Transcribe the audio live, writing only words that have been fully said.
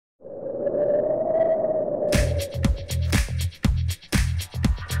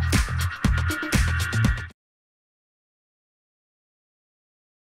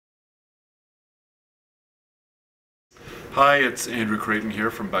Hi, it's Andrew Creighton here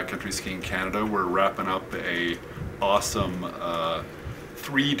from Backcountry Skiing Canada. We're wrapping up a awesome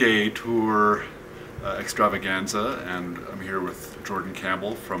 3-day tour extravaganza, and I'm here with Jordan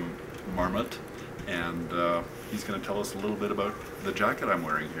Campbell from Marmot, and he's going to tell us a little bit about the jacket I'm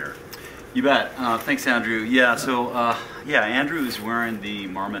wearing here. You bet. Thanks, Andrew. Yeah, so Andrew is wearing the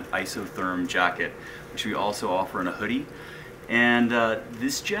Marmot Isotherm Jacket, which we also offer in a hoodie. And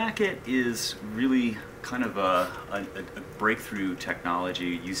this jacket is really kind of a breakthrough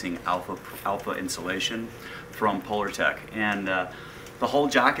technology using alpha insulation from Polartec. And the whole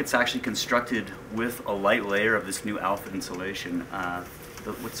jacket's actually constructed with a light layer of this new alpha insulation.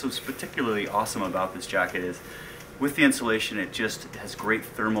 What's so particularly awesome about this jacket is with the insulation, it just has great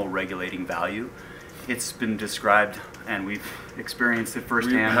thermal regulating value. It's been described, and we've experienced it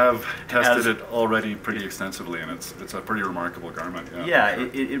firsthand. We have tested it already pretty extensively, and it's a pretty remarkable garment. Yeah, sure.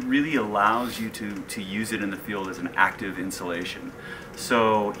 it really allows you to use it in the field as an active insulation.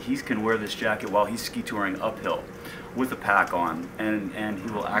 So he can wear this jacket while he's ski touring uphill with a pack on, and he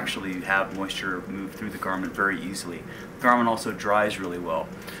will actually have moisture move through the garment very easily. The garment also dries really well.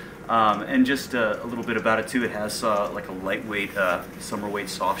 And just a little bit about it too, it has like a lightweight summer weight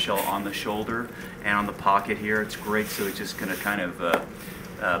soft shell on the shoulder and on the pocket here. It's great, so it's just going to kind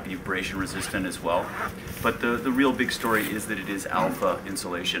of be abrasion resistant as well. But the real big story is that it is alpha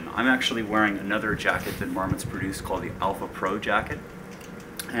insulation. I'm actually wearing another jacket that Marmot's produced called the Alpha Pro Jacket.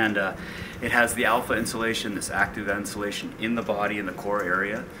 And it has the alpha insulation, this active insulation in the body, in the core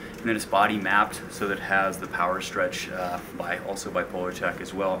area, and then it's body mapped so that it has the power stretch also by Polartec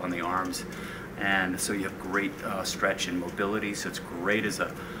as well on the arms. And so you have great stretch and mobility, so it's great as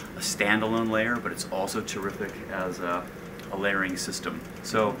a standalone layer, but it's also terrific as a layering system.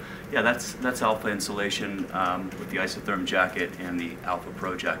 So yeah, that's alpha insulation with the Isotherm Jacket and the Alpha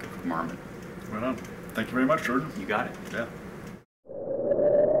Pro Jacket from Marmot. Right on. Thank you very much, Jordan. You got it. Yeah.